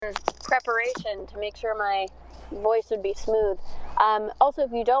preparation to make sure my voice would be smooth. Also,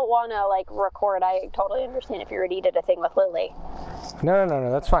 if you don't want to record, I totally understand if you already did a thing with Lily.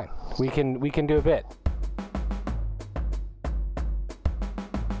 No, that's fine. We can do a bit.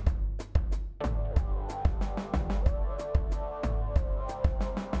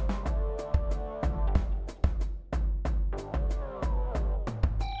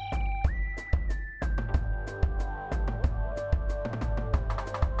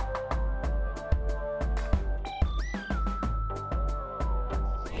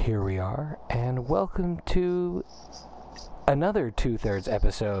 Here we are, and welcome to another 2/3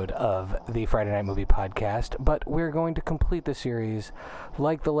 episode of the Friday Night Movie Podcast, but we're going to complete the series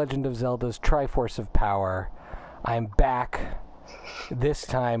like The Legend of Zelda's Triforce of Power. I'm back, this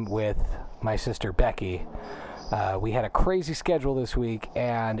time with my sister Becky. We had a crazy schedule this week,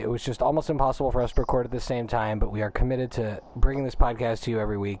 and it was just almost impossible for us to record at the same time, but we are committed to bringing this podcast to you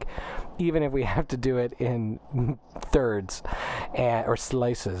every week, even if we have to do it in thirds, or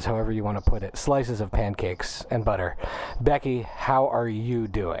slices, however you want to put it. Slices of pancakes and butter. Becky, how are you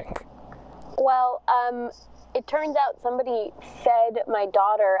doing? Well, it turns out somebody fed my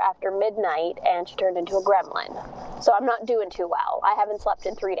daughter after midnight, and she turned into a gremlin. So I'm not doing too well. I haven't slept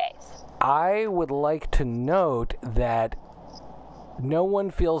in 3 days. I would like to note that no one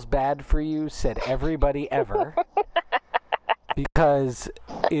feels bad for you, said everybody ever, because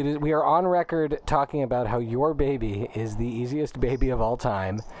we are on record talking about how your baby is the easiest baby of all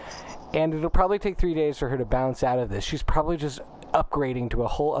time, and it'll probably take 3 days for her to bounce out of this. She's probably just upgrading to a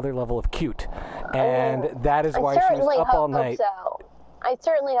whole other level of cute, and that is why she was up all night. I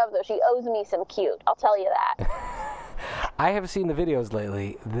certainly hope so. She owes me some cute, I'll tell you that. I have seen the videos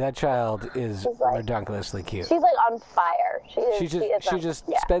lately. That child is redonkulously cute. She's on fire. She just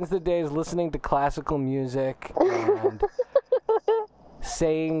spends the days listening to classical music and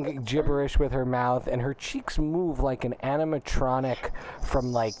saying gibberish with her mouth, and her cheeks move like an animatronic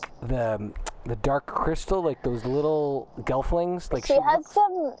from the Dark Crystal, like those little gelflings. She has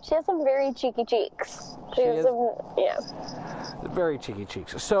some very cheeky cheeks. Very cheeky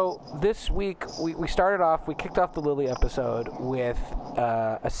cheeks. So this week we kicked off the Lily episode with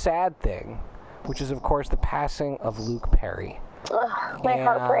a sad thing, which is of course the passing of Luke Perry. My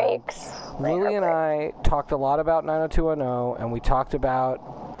heart breaks. Lily and I talked a lot about 90210, and we talked about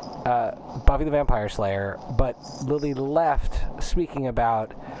Buffy the Vampire Slayer, but Lily left speaking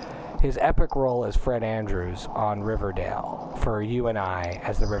about his epic role as Fred Andrews on Riverdale for you and I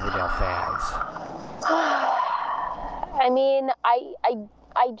as the Riverdale fans. I mean, I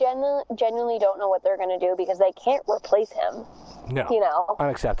genuinely don't know what they're going to do, because they can't replace him. No.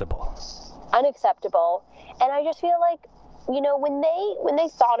 Unacceptable. And I just feel like, when they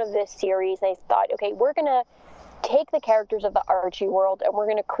thought of this series, they thought, okay, we're going to take the characters of the Archie world and we're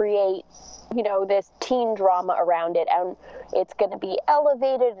going to create, this teen drama around it, and it's going to be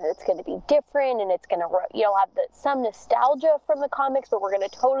elevated and it's going to be different, and it's going to, have some nostalgia from the comics, but we're going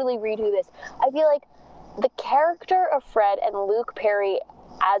to totally redo this. I feel like the character of Fred and Luke Perry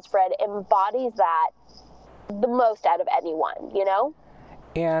as Fred embodies that the most out of anyone,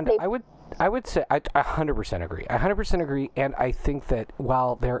 And I would say I 100% agree. I 100% agree, and I think that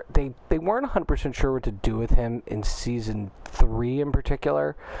while they weren't 100% sure what to do with him in season 3 in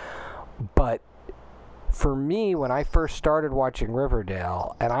particular, but for me, when I first started watching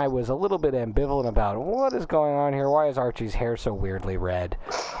Riverdale, and I was a little bit ambivalent about what is going on here, why is Archie's hair so weirdly red,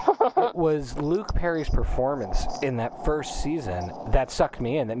 it was Luke Perry's performance in that first season that sucked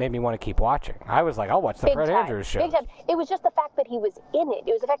me in, that made me want to keep watching. I was like, I'll watch the Fred Andrews show. Big time. It was just the fact that he was in it.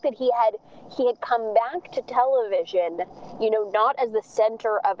 It was the fact that he had come back to television, not as the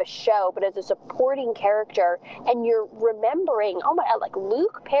center of a show, but as a supporting character, and you're remembering, oh my God,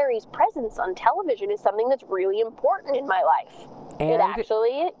 Luke Perry's presence on television is something that's really important in my life.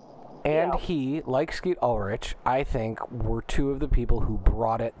 And he, like Skeet Ulrich, I think, were two of the people who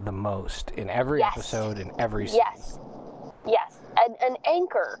brought it the most in every episode, in every season. Yes. An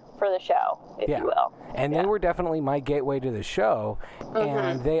anchor for the show, if you will. And they were definitely my gateway to the show,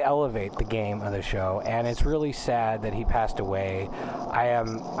 and they elevate the game of the show, and it's really sad that he passed away.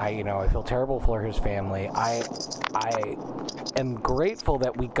 I feel terrible for his family. I am grateful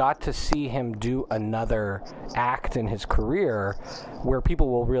that we got to see him do another act in his career where people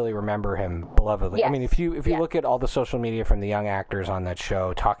will really remember him belovedly. Yes. I mean, if you look at all the social media from the young actors on that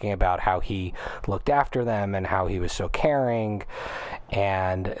show talking about how he looked after them and how he was so caring,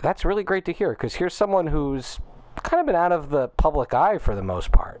 and that's really great to hear, because here's someone who's kind of been out of the public eye for the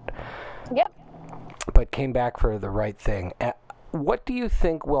most part. Yep. But came back for the right thing. What do you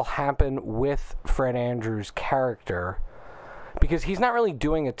think will happen with Fred Andrews' character because he's not really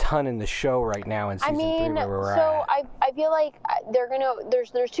doing a ton in the show right now in season 3 where we're so at. I feel like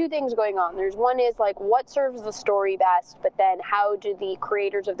there's two things going on. There's one is like what serves the story best, but then how do the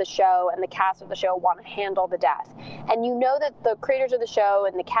creators of the show and the cast of the show want to handle the death? And you know that the creators of the show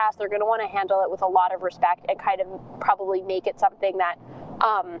and the cast, they're going to want to handle it with a lot of respect and kind of probably make it something that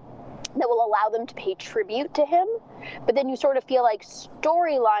that will allow them to pay tribute to him. But then you sort of feel like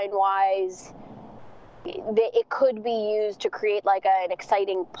storyline-wise, it could be used to create like an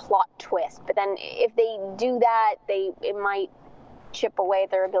exciting plot twist. But then if they do that, it might chip away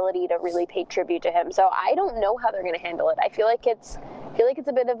their ability to really pay tribute to him. So I don't know how they're going to handle it. I feel like it's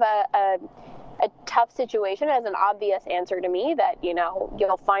a bit of a tough situation as an obvious answer to me that, you know,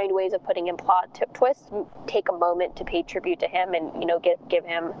 you'll find ways of putting in plot twists, take a moment to pay tribute to him and, you know, give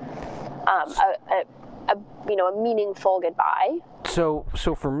him a meaningful goodbye. So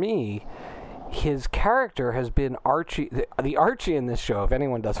for me, his character has been Archie. The Archie in this show, if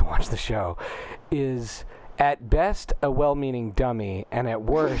anyone doesn't watch the show, is at best a well-meaning dummy and at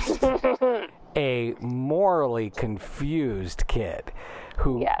worst a morally confused kid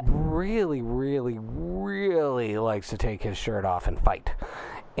who really, really, really likes to take his shirt off and fight.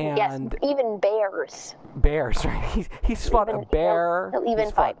 And yes, even bears. Bears, right? He's fought a bear. He'll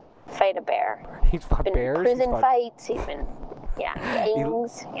even fight a bear. He's fought bears. Prison fights. He's been,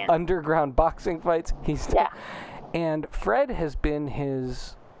 gangs. Underground boxing fights. And Fred has been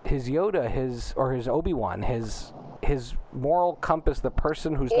his Yoda, his Obi-Wan, his moral compass, the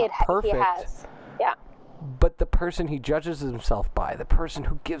person who's not perfect. He has. Yeah. But the person he judges himself by, the person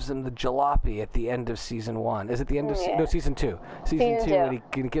who gives him the jalopy at the end of season 1. Is it the end of season 2? Season 2, when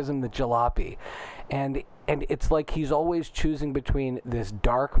he gives him the jalopy. And it's like he's always choosing between this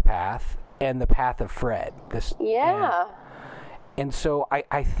dark path and the path of Fred. And so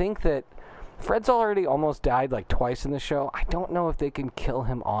I think that Fred's already almost died like twice in the show. I don't know if they can kill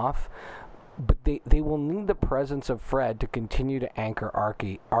him off, but they will need the presence of Fred to continue to anchor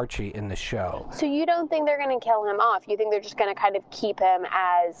Archie in the show. So you don't think they're going to kill him off? You think they're just going to kind of keep him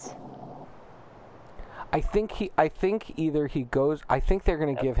as... I think either he goes... I think they're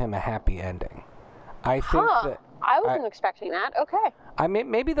going to give him a happy ending. I think that... I wasn't expecting that. Okay.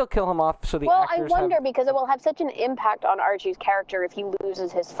 Maybe they'll kill him off so the actors I wonder because it will have such an impact on Archie's character if he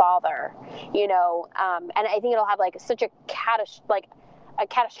loses his father, you know, and I think it'll have like such a catastrophic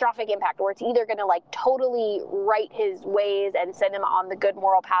impact where it's either going to like totally right his ways and send him on the good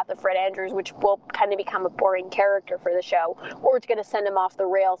moral path of Fred Andrews, which will kind of become a boring character for the show, or it's going to send him off the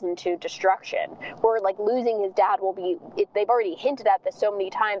rails into destruction, where like losing his dad will be, they've already hinted at this so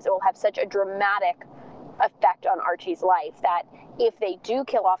many times, it will have such a dramatic effect on Archie's life that if they do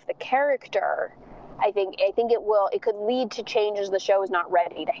kill off the character, I think it could lead to changes the show is not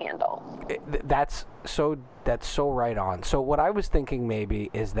ready to handle. That's so right on. So what I was thinking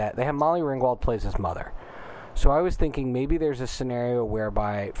maybe is that they have Molly Ringwald plays his mother. So I was thinking maybe there's a scenario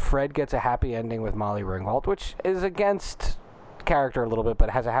whereby Fred gets a happy ending with Molly Ringwald, which is against character a little bit,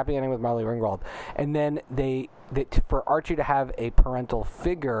 but has a happy ending with Molly Ringwald. And then for Archie to have a parental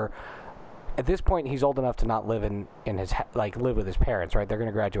figure. At this point, he's old enough to not live live with his parents, right? They're going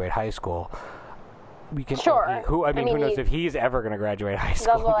to graduate high school. We can who knows if he's ever going to graduate high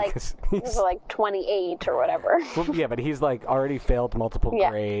school? He's like 28 or whatever. Well, yeah, but he's like already failed multiple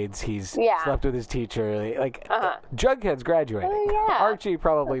grades. He's slept with his teacher. Like Jughead's graduating. Archie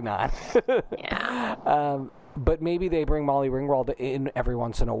probably not. But maybe they bring Molly Ringwald in every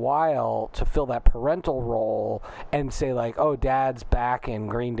once in a while to fill that parental role and say like, oh, Dad's back in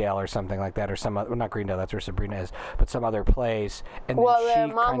Greendale or something like that, or not Greendale, that's where Sabrina is, but some other place. And then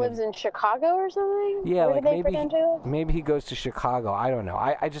the mom lives in Chicago or something? Yeah, like maybe he goes to Chicago. I don't know.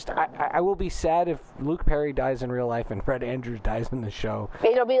 I will be sad if Luke Perry dies in real life and Fred Andrews dies in the show.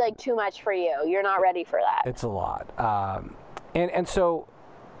 It'll be like too much for you. You're not ready for that. It's a lot. And so...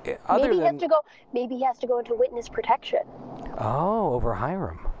 Maybe he has to go into witness protection. Oh, over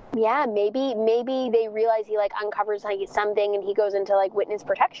Hiram. Yeah, maybe they realize he like uncovers like something and he goes into like witness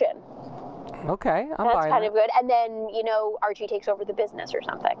protection. Okay, that's kind of good. And then Archie takes over the business or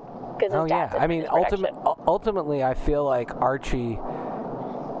something. I mean, ultimately, I feel like Archie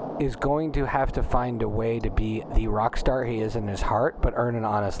is going to have to find a way to be the rock star he is in his heart, but earn an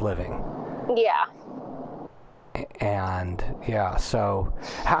honest living. Yeah. And so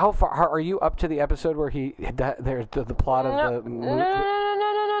how far are you up to the episode where there's the plot of the movie?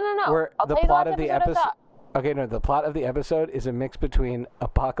 No. Where the plot of the episode? Okay, no, the plot of the episode is a mix between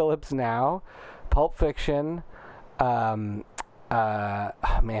Apocalypse Now, Pulp Fiction,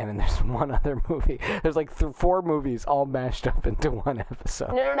 man, and there's one other movie. There's like 4 movies all mashed up into one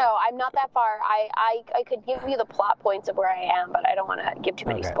episode. No, I'm not that far. I could give you the plot points of where I am, but I don't want to give too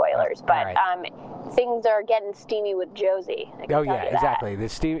many spoilers. But right. Things are getting steamy with Josie. Oh yeah, exactly. The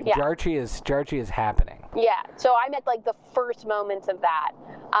Jarchi is happening. Yeah, so I'm at like the first moments of that.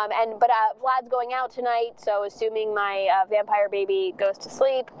 But Vlad's going out tonight, so assuming my vampire baby goes to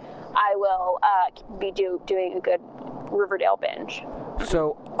sleep, I will be doing a good Riverdale binge.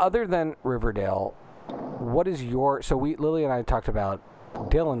 So, other than Riverdale, what is your... So, Lily and I talked about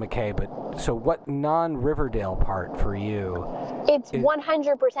Dylan McKay, but so what non-Riverdale part for you? It's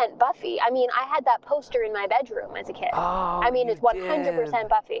 100% Buffy. I mean, I had that poster in my bedroom as a kid. Oh, it's 100%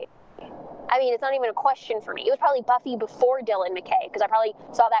 Buffy. I mean, it's not even a question for me. It was probably Buffy before Dylan McKay, because I probably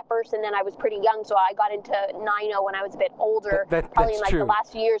saw that first, and then I was pretty young, so I got into 9/0 when I was a bit older, probably in like the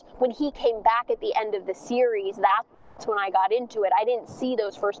last few years. When he came back at the end of the series, that's when I got into it. I didn't see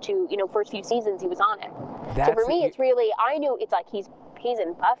those first few seasons he was on it. So for me, it's really, I knew it's like he's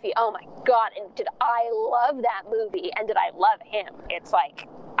in Buffy. Oh my God, and did I love that movie, and did I love him? It's like...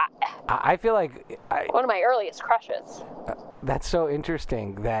 I feel like... one of my earliest crushes. That's so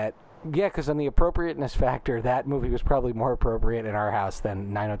interesting that... Yeah, because on the appropriateness factor, that movie was probably more appropriate in our house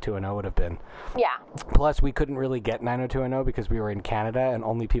than 90210 would have been. Yeah. Plus, we couldn't really get 90210 because we were in Canada, and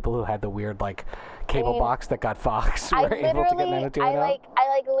only people who had the weird, like, cable box that got Fox were able to get 90210.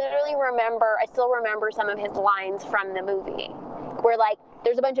 I literally remember, I still remember some of his lines from the movie, where, like,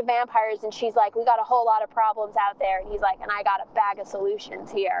 there's a bunch of vampires, and she's like, we got a whole lot of problems out there, and he's like, and I got a bag of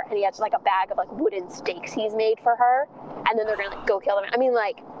solutions here, and he has, like, a bag of, like, wooden stakes he's made for her, and then they're gonna, like, go kill them. I mean,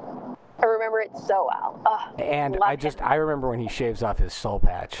 like... I remember it so well. And I remember when he shaves off his soul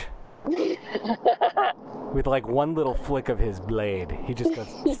patch. With like one little flick of his blade. He just goes...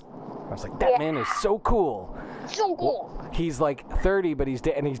 I was like, that man is so cool. So cool. Well, he's like 30, but he's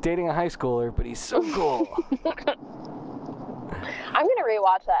dating a high schooler, but he's so cool. I'm going to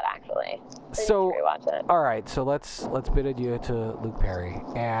rewatch that, actually. Rewatch it. All right, so let's bid adieu to Luke Perry,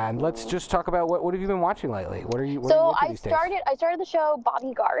 and let's just talk about what have you been watching lately? What are you I started the show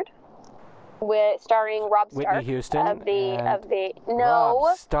Bodyguard. Starring Rob Stark. Whitney Houston. Rob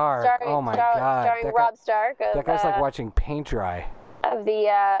Stark. Oh my God. Starring Rob Stark. That guy's like watching paint dry. Of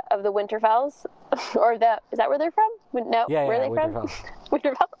the Winterfells, or is that where they're from? No, where are they Winterfell. from?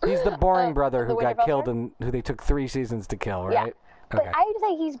 Winterfell. He's the boring brother who got killed and who they took 3 seasons to kill, right? Yeah. But I would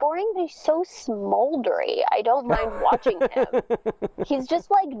say he's boring, but he's so smoldery. I don't mind watching him. He's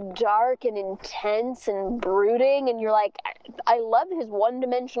just like dark and intense and brooding, and you're like, I love his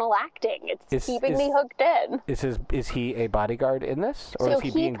one-dimensional acting. It's keeping me hooked in. Is he a bodyguard in this, or is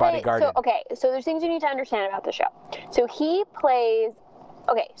he being bodyguarded? So there's things you need to understand about the show. So he plays.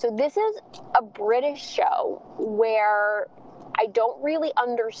 Okay, so this is a British show where I don't really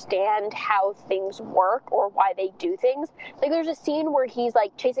understand how things work or why they do things. Like, there's a scene where he's,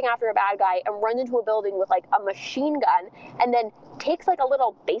 like, chasing after a bad guy and runs into a building with, like, a machine gun and then takes, like, a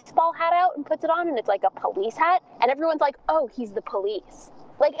little baseball hat out and puts it on, and it's, like, a police hat. And everyone's like, oh, he's the police.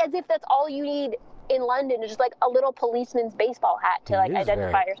 Like, as if that's all you need in London is just, like, a little policeman's baseball hat to, like,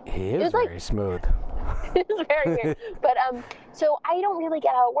 identify yourself. He is very smooth. It's very weird. But, so I don't really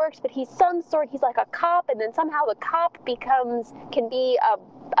get how it works, but he's like a cop, and then somehow the cop can be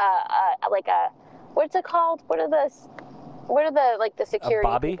what's it called? What are the like the security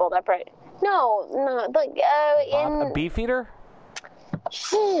people that break? No, like, a beefeater?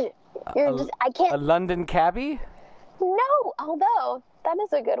 Shit. I can't. A London cabbie? No, although, that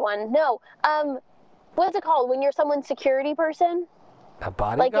is a good one. No, what's it called when you're someone's security person? A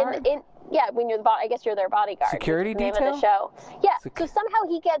bodyguard? Like when you're I guess you're their bodyguard. Security detail? Name of the show. Yeah. So somehow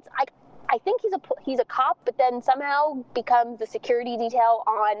he gets. I think he's a cop, but then somehow becomes the security detail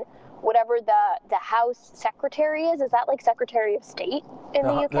on whatever the House Secretary is. Is that like Secretary of State in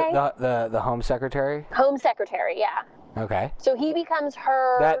the UK? The Home Secretary. Home Secretary. Yeah. Okay. So he becomes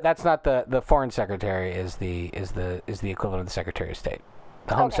her. That's not the Foreign Secretary is the equivalent of the Secretary of State.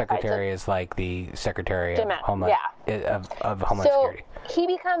 The Home Secretary is like the Secretary of Homeland Security. He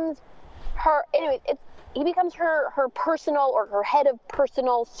becomes her. Anyway, he becomes her personal, or her head of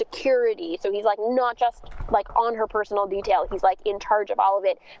personal security. So he's like not just like on her personal detail. He's like in charge of all of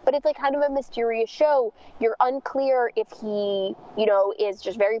it. But it's like kind of a mysterious show. You're unclear if he, is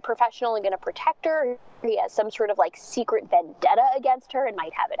just very professional and going to protect her. He has some sort of like secret vendetta against her and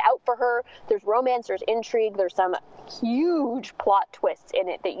might have it out for her. There's romance, there's intrigue, there's some huge plot twists in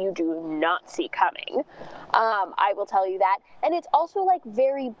it that you do not see coming. I will tell you that. And it's also like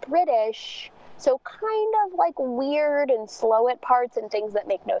very British. So kind of like weird and slow at parts and things that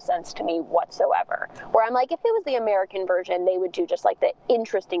make no sense to me whatsoever. Where I'm like, if it was the American version, they would do just like the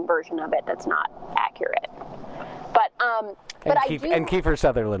interesting version of it that's not accurate. But and Kiefer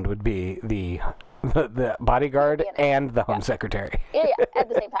Sutherland would be the bodyguard and the home secretary. Yeah, at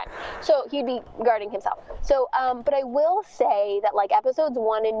the same time. So he'd be guarding himself. So, but I will say that like episodes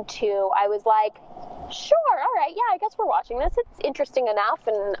 1 and 2, I was like, sure, all right, yeah, I guess we're watching this. It's interesting enough,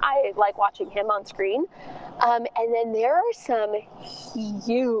 and I like watching him on screen. And then there are some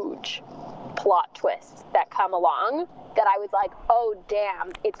huge plot twists that come along that I was like, oh,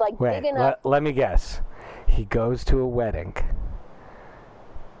 damn, it's like big enough. Let me guess. He goes to a wedding.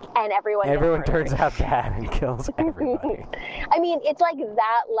 And everyone turns out bad and kills everybody. I mean, it's like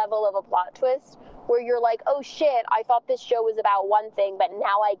that level of a plot twist where you're like, oh shit, I thought this show was about one thing, but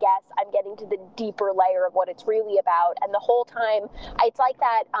now I guess I'm getting to the deeper layer of what it's really about. And the whole time, it's like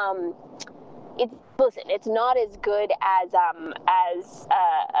that. It's not as good as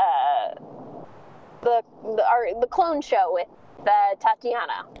the clone show with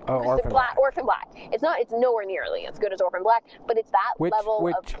Tatiana. Orphan Black. It's nowhere nearly as good as Orphan Black, but it's that level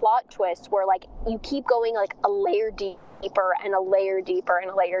of plot twist where like you keep going like a layer deeper and a layer deeper and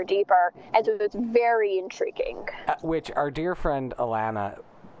a layer deeper, and so it's very intriguing. Which our dear friend Alana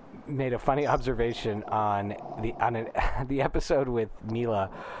made a funny observation on the episode with Mila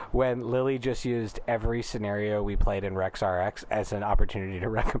when Lily just used every scenario we played in Rex RX as an opportunity to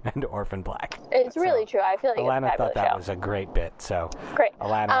recommend Orphan Black. It's really true. I feel like Alana thought that show. Was a great bit. So great.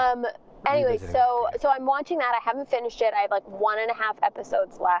 Alana. Anyway, so I'm watching that. I haven't finished it. I have like 1.5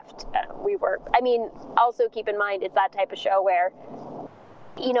 episodes left. Also keep in mind it's that type of show where,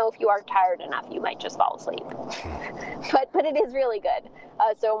 you know, if you are tired enough, you might just fall asleep. but it is really good.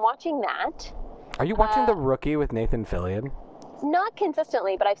 So I'm watching that. Are you watching The Rookie with Nathan Fillion? Not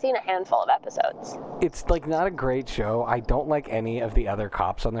consistently, but I've seen a handful of episodes. It's like not a great show. I don't like any of the other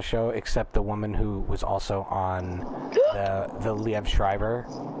cops on the show except the woman who was also on the Liev Schreiber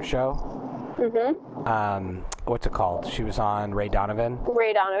show. Mm-hmm. What's it called? She was on Ray Donovan.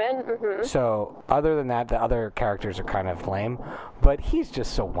 Mm-hmm. So other than that, the other characters are kind of lame, but he's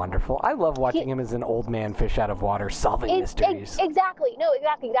just so wonderful. I love watching him as an old man fish out of water solving mysteries. Exactly. No,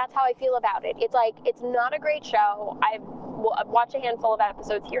 exactly. That's how I feel about it. It's like, it's not a great show. I've watched a handful of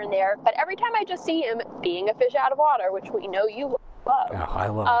episodes here and there, but every time I just see him being a fish out of water, which we know you love. Oh, I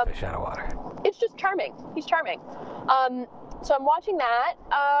love a fish out of water. It's just charming. He's charming. So I'm watching that.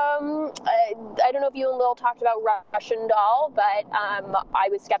 I don't know if you and Lil talked about Russian Doll, but I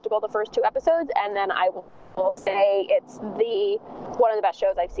was skeptical the first 2 episodes, and then I will say it's one of the best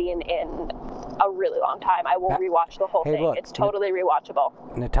shows I've seen in a really long time. I will rewatch the whole thing. Look, it's totally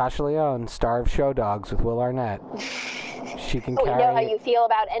rewatchable. Natasha Lyonne, star of Show Dogs with Will Arnett. She can carry... We know how you feel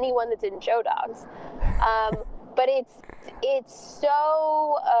about anyone that's in Show Dogs. But it's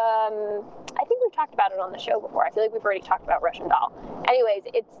so... I think we've talked about it on the show before. I feel like we've already talked about Russian Doll. Anyways,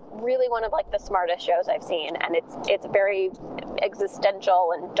 it's really one of like the smartest shows I've seen, and it's very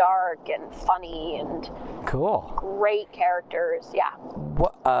existential and dark and funny and cool. Great characters. Yeah.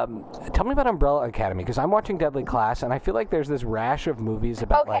 What? Tell me about Umbrella Academy, because I'm watching Deadly Class, and I feel like there's this rash of movies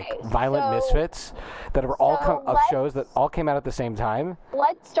about violent misfits that are shows that all came out at the same time.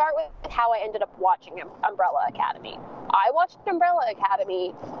 Let's start with how I ended up watching Umbrella Academy. I watched Umbrella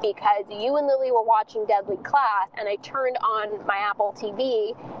Academy because you and Lily were watching Deadly Class, and I turned on my Apple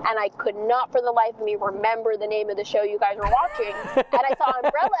TV, and I could not for the life of me remember the name of the show you guys were watching. And I saw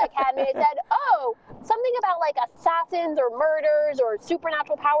Umbrella Academy, and I said, oh, something about like assassins or murders or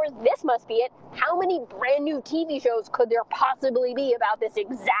supernatural powers. This must be it. How many brand new TV shows could there possibly be about this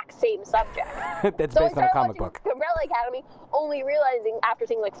exact same subject? That's based on a comic book. Umbrella Academy, only realizing after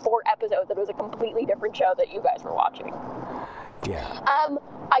seeing like 4 episodes that it was a completely different show that you guys were watching. Yeah.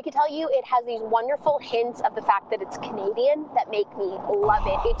 I can tell you it has these wonderful hints of the fact that it's Canadian that make me love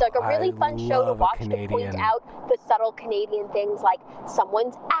it. It's like a really fun show to watch to point out the subtle Canadian things like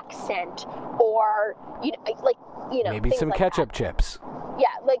someone's accent or, maybe some like ketchup that. Chips. Yeah,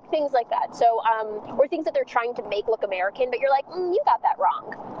 like things like that. So, or things that they're trying to make look American, but you're like, you got that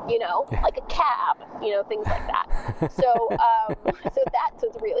wrong, like a cab, things like that. So, so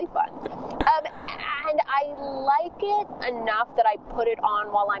it's really fun. And I like it enough that I put it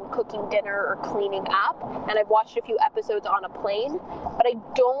on while I'm cooking dinner or cleaning up, and I've watched a few episodes on a plane, but I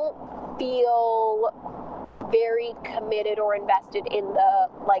don't feel very committed or invested in the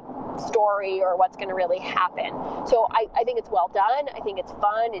story or what's going to really happen. So I think it's well done. I think it's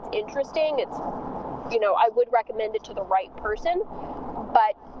fun. It's interesting. It's, I would recommend it to the right person,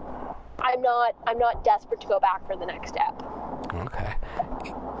 but I'm not desperate to go back for the next step. Okay.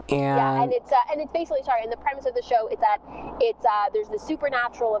 And it's basically, sorry, and the premise of the show is that there's this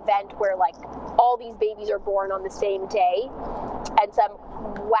supernatural event where like all these babies are born on the same day, and some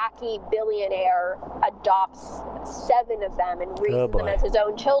wacky billionaire adopts 7 of them and raises them as his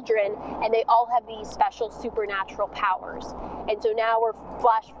own children, and they all have these special supernatural powers. And so now we're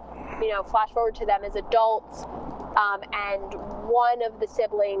flash forward to them as adults, and one of the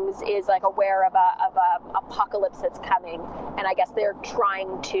siblings is like aware of a apocalypse that's coming, and I guess they're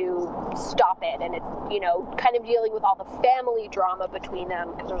trying to stop it, and it's, you know, kind of dealing with all the family drama between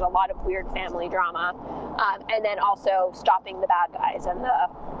them, because there's a lot of weird family drama, and then also stopping the bad guys and the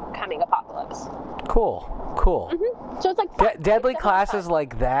coming apocalypse. Cool. Mm-hmm. So it's like Deadly Class is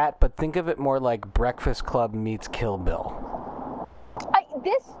like that, but think of it more like Breakfast Club meets Kill Bill.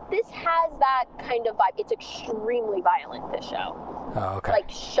 This has that kind of vibe. It's extremely violent, this show. Oh, okay. Like,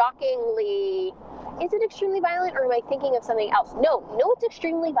 shockingly... Is it extremely violent, or am I thinking of something else? No, it's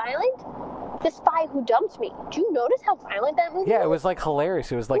extremely violent? The Spy Who Dumped Me. Do you notice how violent that movie was? Yeah, it was like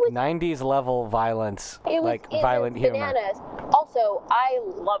hilarious. It was like 90s level violence, violent humor. Bananas. Also, I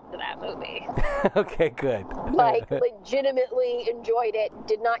loved that movie. Okay, good. Like, legitimately enjoyed it.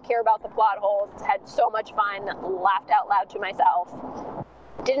 Did not care about the plot holes. Had so much fun. Laughed out loud to myself.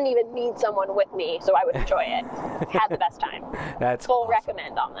 Didn't even need someone with me, so I would enjoy it. Had the best time. That's full awesome.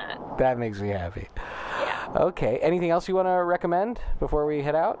 Recommend on that. That makes me happy. Yeah. Okay. Anything else you want to recommend before we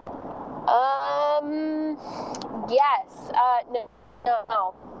head out? Yes. No.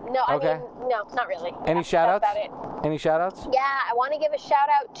 Okay. I mean, no, not really. Any shout-outs? That's about it. Any shout-outs? Yeah, I want to give a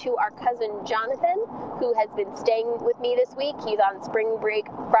shout-out to our cousin Jonathan, who has been staying with me this week. He's on spring break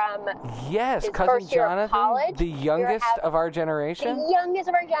from his cousin first year Jonathan, of college. The youngest of our generation? The youngest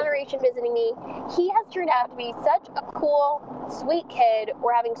of our generation visiting me. He has turned out to be such a cool, sweet kid.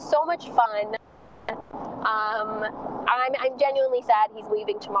 We're having so much fun. I'm genuinely sad he's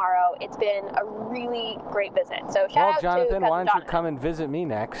leaving tomorrow. It's been a really great visit. So shout out Jonathan, to cousin why don't Jonathan. you come and visit me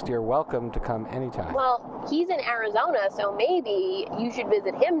next? You're welcome to come anytime. Well, he's in Arizona, so maybe you should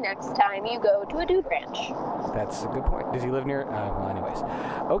visit him next time you go to a dude ranch. That's a good point. Does he live near? Well, anyways.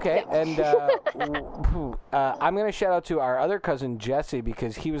 Okay, and I'm going to shout out to our other cousin, Jesse,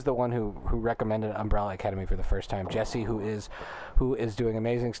 because he was the one who recommended Umbrella Academy for the first time. Jesse, who is doing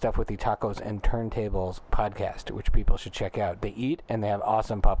amazing stuff with the Tacos and Turntables podcast, which people should check out. They eat, and they have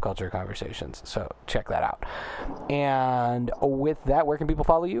awesome pop culture conversations, so check that out. And with that, where can people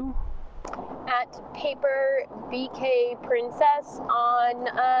follow you? At Paper BK Princess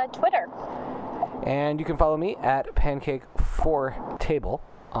on Twitter. And you can follow me at Pancake4Table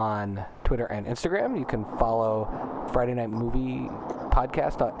on Twitter and Instagram. You can follow Friday Night Movie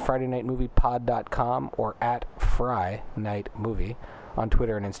Podcast at FridayNightMoviePod.com or at Fry Night Movie on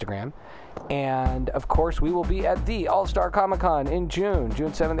Twitter and Instagram. And, of course, we will be at the All-Star Comic-Con in June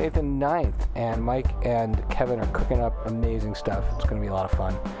 7th, 8th, and 9th. And Mike and Kevin are cooking up amazing stuff. It's going to be a lot of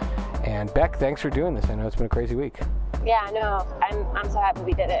fun. And, Beck, thanks for doing this. I know it's been a crazy week. Yeah, no, I'm so happy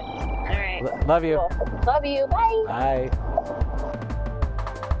we did it. All right. Love you. Cool. Love you. Bye. Bye.